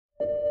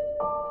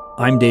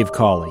I'm Dave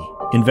Cawley,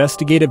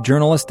 investigative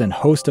journalist and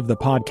host of the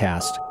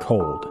podcast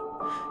Cold.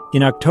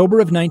 In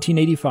October of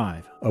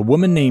 1985, a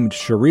woman named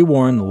Sheree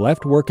Warren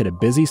left work at a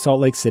busy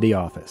Salt Lake City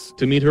office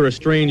to meet her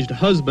estranged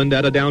husband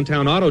at a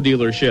downtown auto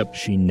dealership.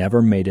 She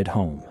never made it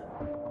home.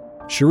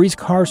 Sheree's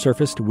car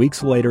surfaced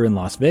weeks later in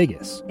Las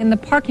Vegas. In the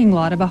parking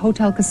lot of a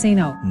hotel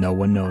casino. No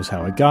one knows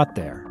how it got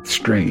there.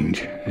 Strange.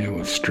 It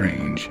was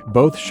strange.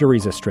 Both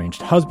Sheree's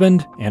estranged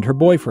husband and her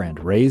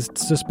boyfriend raised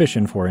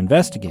suspicion for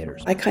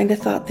investigators. I kind of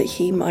thought that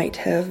he might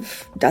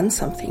have done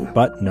something.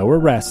 But no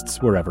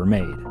arrests were ever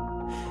made.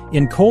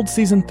 In Cold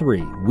Season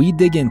 3, we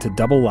dig into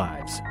double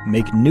lives,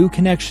 make new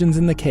connections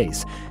in the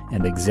case,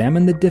 and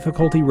examine the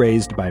difficulty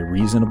raised by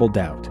reasonable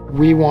doubt.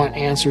 We want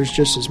answers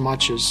just as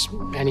much as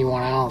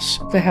anyone else.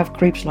 They have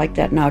creeps like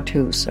that now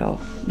too,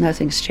 so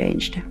nothing's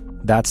changed.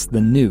 That's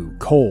the new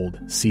Cold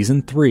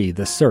Season 3,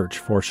 The Search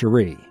for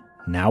Sheree,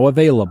 now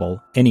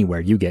available anywhere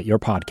you get your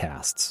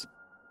podcasts.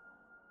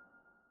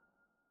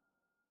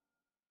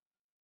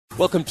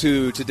 Welcome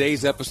to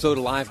today's episode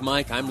of Live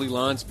Mike. I'm Lee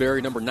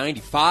Lonsberry, number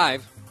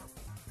 95.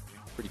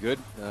 Pretty good.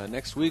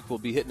 Next week we'll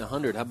be hitting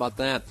 100. How about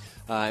that?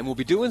 And we'll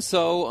be doing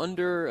so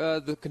under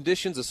the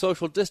conditions of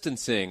social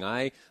distancing.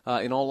 I,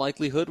 in all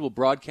likelihood, will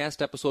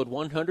broadcast episode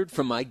 100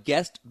 from my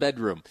guest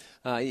bedroom.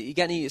 You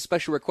got any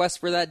special requests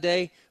for that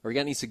day? Or you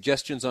got any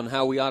suggestions on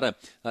how we ought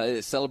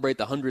to celebrate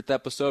the 100th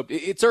episode?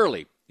 It's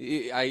early.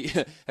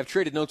 I have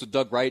traded notes with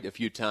Doug Wright a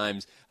few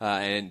times,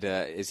 and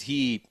as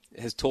he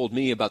has told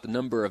me about the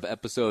number of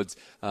episodes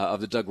of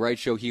the Doug Wright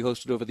Show he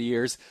hosted over the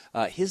years,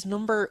 his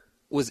number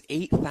was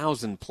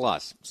 8,000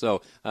 plus.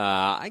 So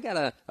I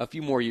got a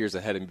few more years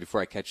ahead of me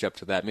before I catch up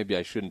to that. Maybe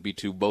I shouldn't be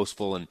too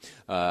boastful and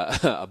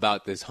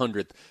about this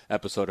 100th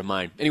episode of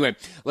mine. Anyway,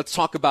 let's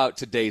talk about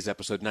today's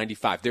episode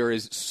 95. There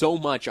is so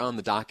much on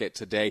the docket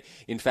today.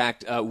 In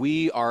fact,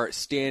 we are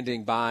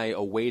standing by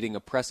awaiting a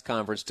press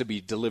conference to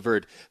be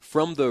delivered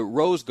from the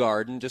Rose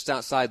Garden just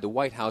outside the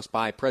White House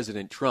by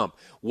President Trump.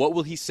 What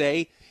will he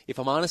say? If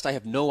I'm honest, I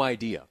have no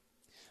idea.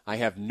 I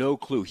have no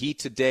clue. He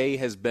today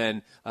has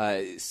been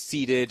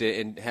seated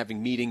and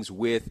having meetings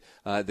with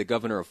the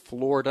governor of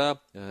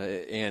Florida,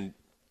 and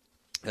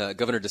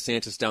Governor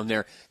DeSantis down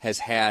there has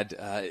had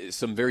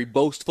some very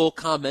boastful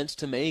comments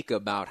to make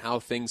about how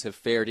things have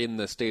fared in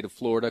the state of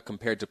Florida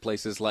compared to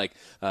places like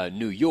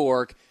New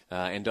York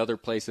and other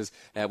places.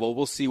 Well,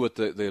 we'll see what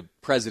the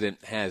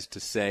president has to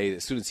say.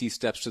 As soon as he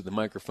steps to the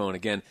microphone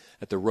again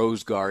at the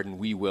Rose Garden,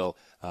 we will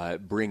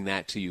bring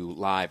that to you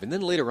live. And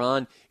then later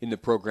on in the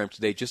program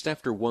today, just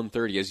after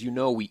 1:30, as you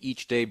know, we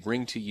each day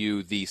bring to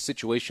you the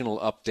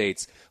situational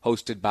updates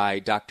hosted by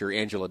Dr.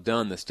 Angela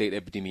Dunn, the state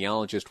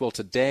epidemiologist. Well,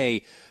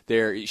 today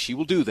she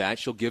will do that.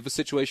 She'll give a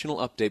situational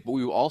update, but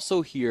we will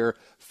also hear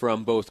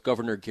from both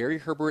Governor Gary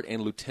Herbert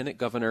and Lieutenant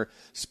Governor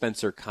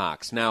Spencer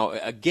Cox. Now,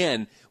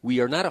 again, we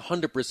are not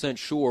 100%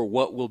 sure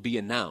what will be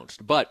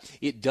announced, but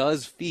it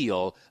does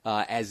feel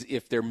as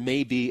if there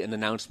may be an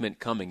announcement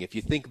coming. If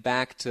you think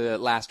back to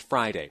last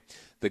Friday,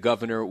 the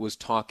governor was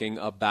talking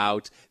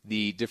about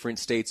the different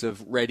states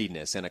of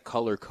readiness and a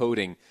color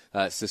coding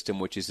system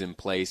which is in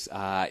place.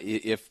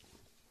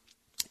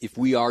 If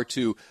we are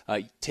to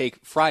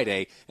take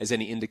Friday as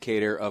any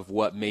indicator of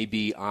what may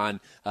be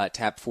on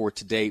tap for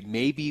today,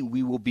 maybe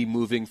we will be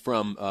moving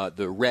from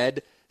the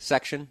red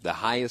section, the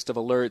highest of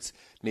alerts,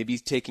 maybe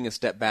taking a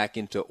step back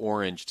into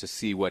orange to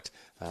see what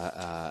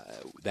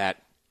that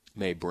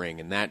may bring.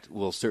 And that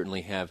will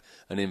certainly have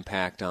an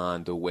impact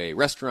on the way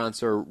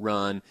restaurants are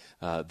run,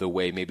 the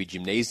way maybe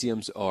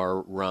gymnasiums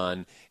are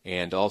run,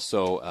 and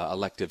also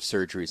elective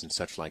surgeries and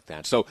such like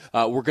that. So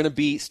we're going to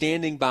be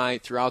standing by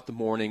throughout the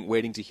morning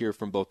waiting to hear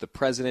from both the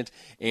president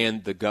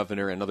and the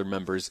governor and other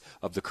members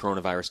of the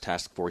coronavirus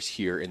task force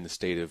here in the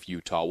state of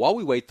Utah. While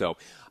we wait, though,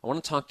 I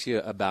want to talk to you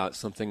about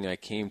something I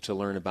came to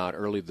learn about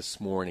early this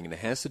morning, and it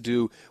has to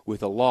do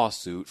with a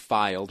lawsuit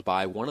filed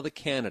by one of the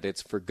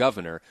candidates for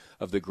governor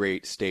of the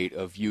great state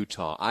of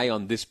Utah. I,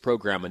 on this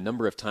program, a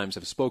number of times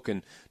have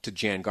spoken to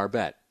Jan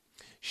Garbett.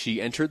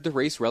 She entered the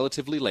race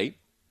relatively late.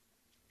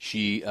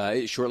 She,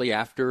 shortly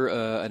after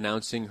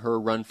announcing her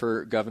run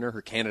for governor,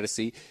 her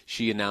candidacy,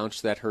 she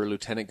announced that her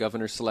lieutenant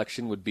governor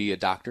selection would be a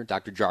doctor,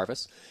 Dr.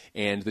 Jarvis,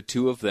 and the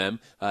two of them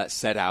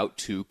set out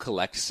to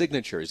collect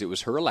signatures. It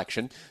was her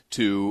election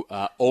to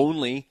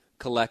only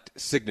collect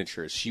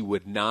signatures. She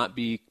would not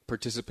be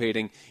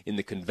participating in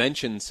the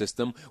convention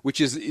system, which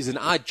is an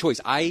odd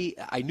choice.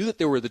 I knew that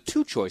there were the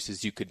two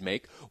choices you could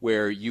make,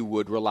 where you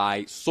would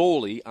rely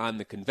solely on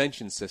the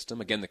convention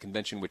system, again, the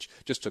convention which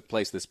just took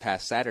place this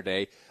past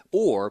Saturday,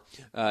 or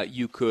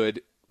you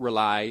could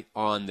rely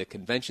on the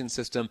convention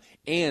system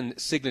and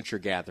signature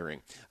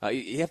gathering.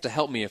 You have to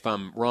help me if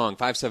I'm wrong.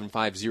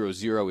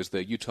 57500 is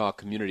the Utah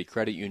Community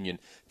Credit Union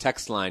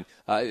text line.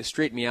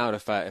 Straighten me out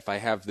if I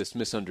have this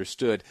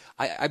misunderstood.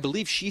 I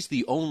believe she's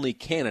the only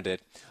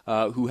candidate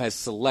who has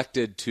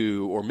selected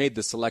to, or made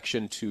the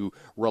selection to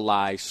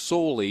rely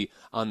solely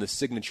on the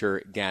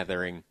signature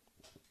gathering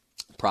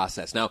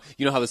process. Now,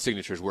 you know how the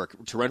signatures work.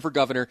 To run for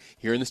governor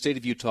here in the state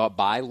of Utah,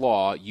 by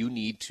law, you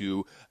need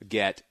to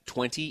get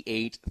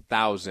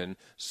 28,000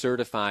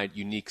 certified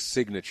unique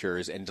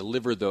signatures and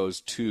deliver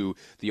those to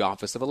the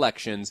Office of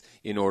Elections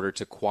in order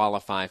to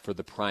qualify for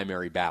the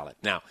primary ballot.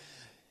 Now,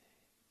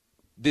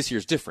 this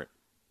year's different,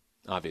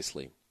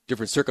 obviously.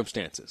 Different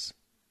circumstances.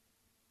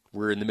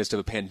 We're in the midst of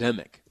a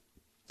pandemic.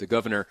 The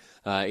governor,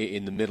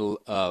 in the middle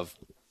of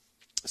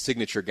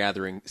signature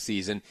gathering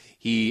season,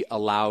 he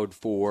allowed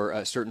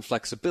for certain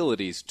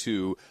flexibilities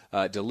to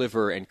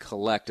deliver and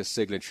collect a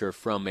signature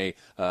from a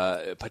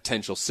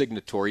potential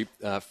signatory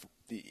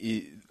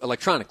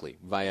electronically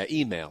via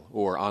email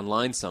or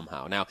online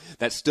somehow. Now,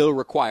 that still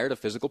required a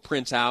physical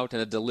printout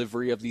and a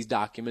delivery of these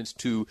documents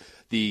to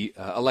the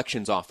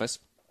elections office.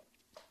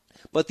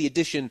 But the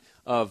addition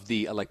of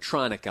the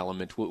electronic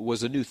element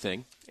was a new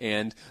thing.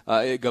 And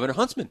Governor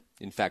Huntsman,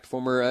 in fact,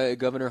 former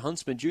Governor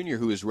Huntsman Jr.,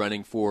 who is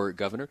running for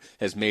governor,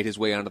 has made his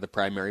way onto the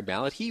primary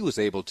ballot. He was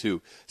able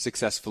to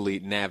successfully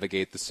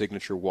navigate the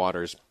signature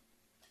waters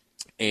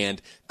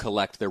and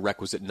collect the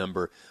requisite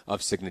number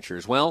of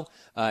signatures. Well,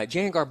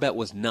 Jan Garbett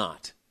was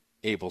not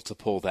able to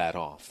pull that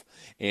off.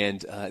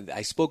 And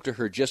I spoke to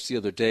her just the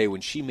other day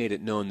when she made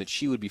it known that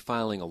she would be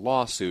filing a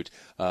lawsuit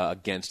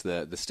against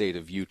the state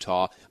of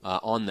Utah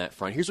on that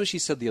front. Here's what she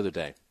said the other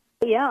day.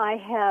 Yeah, I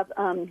have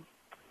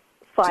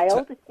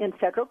filed in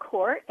federal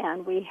court,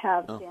 and we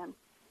have been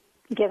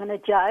given a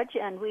judge,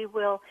 and we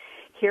will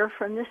hear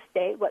from the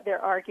state what their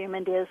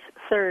argument is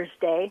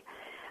Thursday.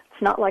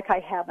 It's not like I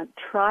haven't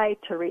tried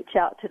to reach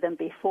out to them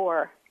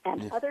before,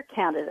 and other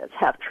candidates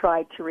have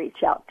tried to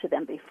reach out to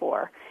them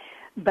before.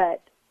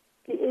 But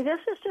this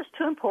is just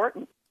too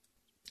important.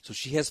 So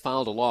she has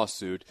filed a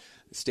lawsuit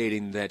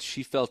stating that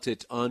she felt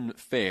it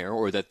unfair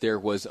or that there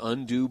was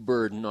undue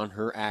burden on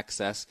her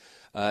access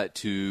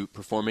to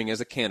performing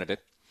as a candidate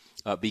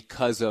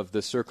because of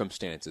the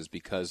circumstances,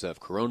 because of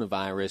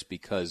coronavirus,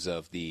 because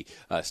of the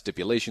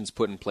stipulations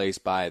put in place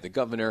by the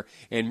governor,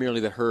 and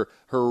merely that her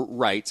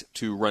right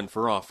to run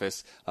for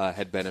office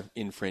had been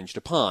infringed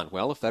upon.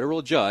 Well, a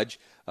federal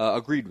judge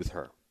agreed with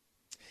her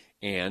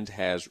and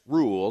has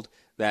ruled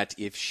that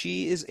if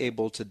she is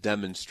able to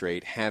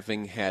demonstrate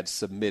having had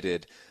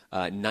submitted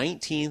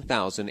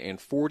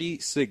 19,040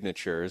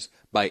 signatures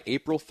by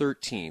April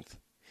 13th,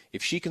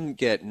 if she can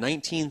get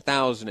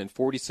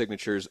 19,040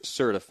 signatures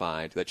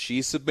certified that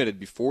she submitted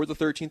before the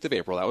 13th of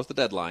April, that was the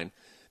deadline,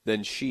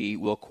 then she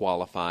will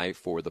qualify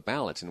for the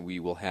ballot. And we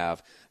will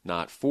have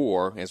not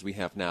 4, as we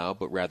have now,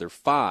 but rather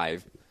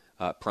 5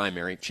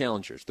 primary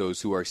challengers,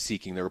 those who are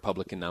seeking the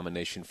Republican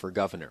nomination for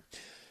governor.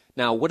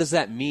 Now, what does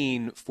that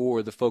mean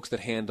for the folks that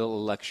handle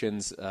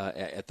elections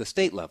at the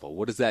state level?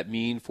 What does that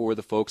mean for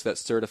the folks that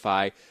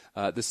certify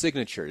the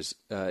signatures?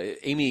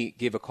 Amy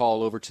gave a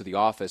call over to the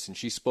office, and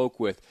she spoke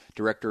with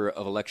Director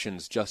of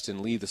Elections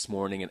Justin Lee this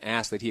morning and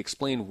asked that he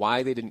explain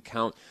why they didn't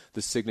count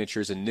the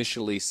signatures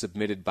initially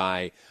submitted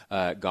by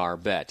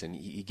Garbett. And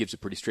he gives a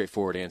pretty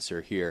straightforward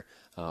answer here.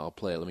 I'll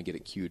play it. Let me get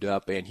it queued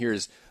up. And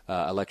here's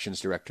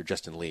Elections Director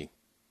Justin Lee.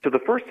 So the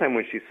first time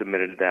when she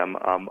submitted them,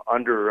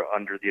 under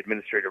the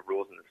administrative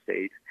rules in the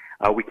state,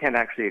 we can't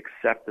actually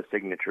accept the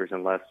signatures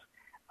unless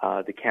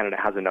the candidate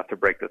has enough to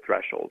break the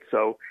threshold.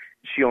 So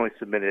she only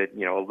submitted,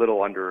 a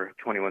little under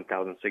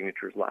 21,000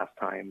 signatures last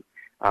time.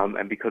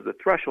 And because the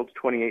threshold's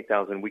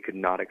 28,000, we could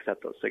not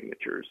accept those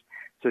signatures.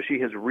 So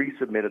she has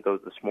resubmitted those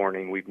this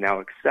morning. We've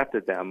now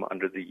accepted them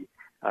under the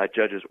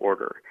judge's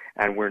order,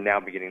 and we're now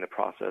beginning the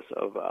process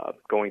of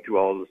going through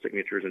all of the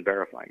signatures and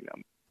verifying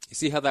them. You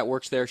see how that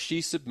works there?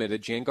 She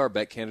submitted, Jan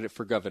Garbett, candidate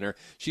for governor,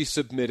 she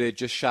submitted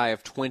just shy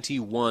of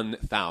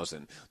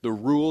 21,000. The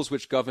rules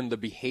which govern the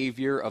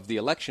behavior of the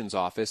elections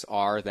office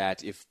are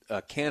that if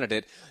a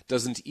candidate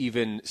doesn't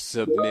even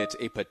submit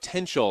a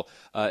potential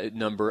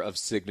number of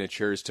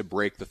signatures to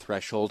break the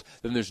threshold,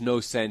 then there's no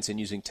sense in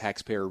using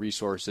taxpayer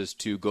resources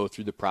to go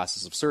through the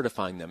process of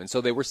certifying them. And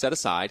so they were set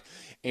aside,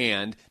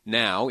 and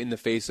now, in the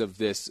face of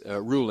this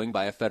ruling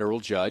by a federal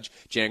judge,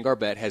 Jan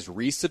Garbett has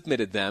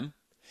resubmitted them,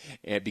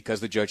 and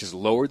because the judge has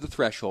lowered the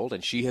threshold,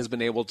 and she has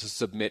been able to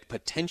submit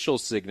potential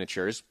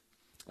signatures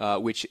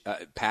which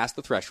passed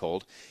the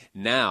threshold.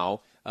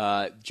 Now,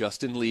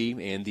 Justin Lee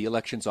and the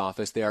elections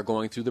office, they are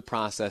going through the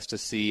process to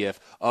see if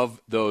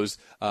of those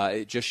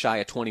just shy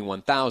of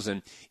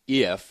 21,000,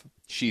 if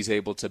she's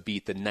able to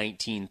beat the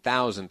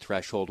 19,000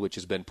 threshold, which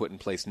has been put in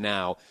place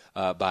now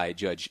by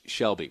Judge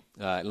Shelby.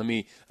 Let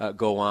me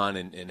go on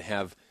and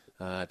have...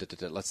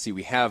 let's see,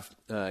 we have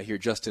here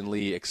Justin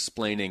Lee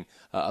explaining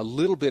a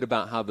little bit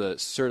about how the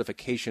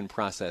certification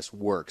process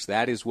works.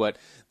 That is what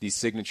these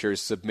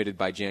signatures submitted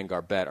by Jan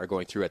Garbett are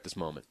going through at this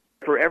moment.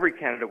 For every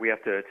candidate, we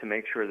have to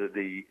make sure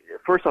that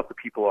first off, the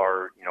people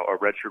are, a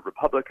registered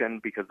Republican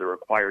because they're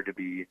required to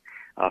be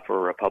for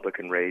a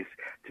Republican race,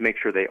 to make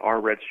sure they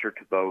are registered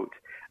to vote,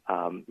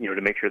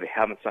 to make sure they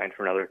haven't signed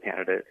for another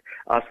candidate.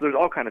 So there's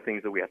all kind of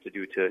things that we have to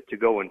do to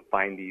go and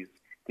find these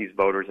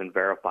voters and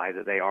verify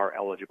that they are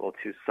eligible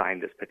to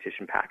sign this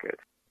petition packet.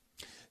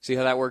 See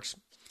how that works?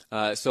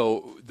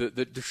 So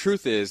the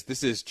truth is,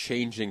 this is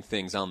changing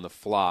things on the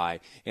fly,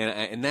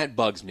 and that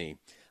bugs me.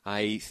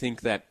 I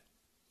think that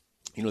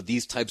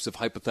these types of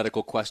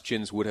hypothetical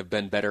questions would have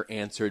been better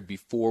answered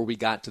before we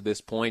got to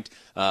this point.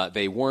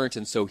 They weren't,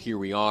 and so here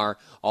we are,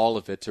 all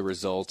of it a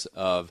result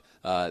of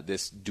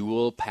this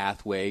dual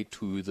pathway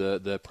to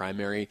the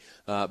primary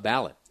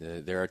ballot.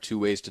 There are two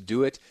ways to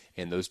do it,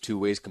 and those two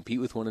ways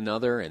compete with one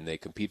another, and they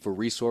compete for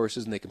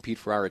resources, and they compete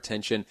for our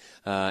attention,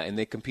 and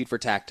they compete for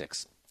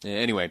tactics.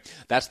 Anyway,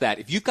 that's that.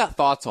 If you've got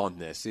thoughts on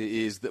this,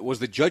 was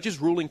the judge's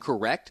ruling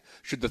correct?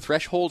 Should the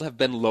threshold have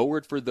been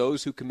lowered for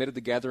those who committed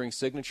the gathering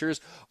signatures?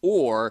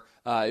 Or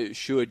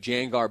should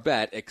Jan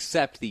Garbett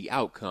accept the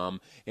outcome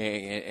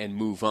and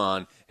move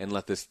on and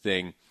let this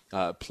thing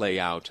play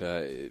out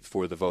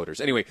for the voters?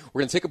 Anyway,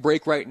 we're going to take a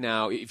break right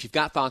now. If you've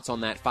got thoughts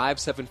on that,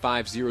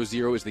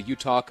 57500 is the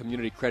Utah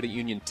Community Credit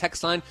Union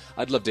text line.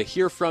 I'd love to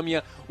hear from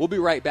you. We'll be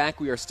right back.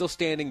 We are still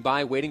standing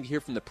by, waiting to hear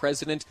from the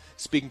president,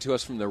 speaking to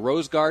us from the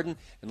Rose Garden.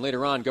 And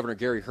later on, Governor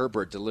Gary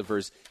Herbert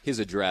delivers his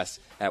address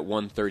at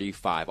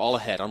 1:35. All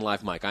ahead on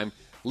Live Mike. I'm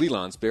Lee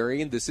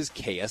Lonsberry, and this is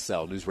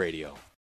KSL News Radio.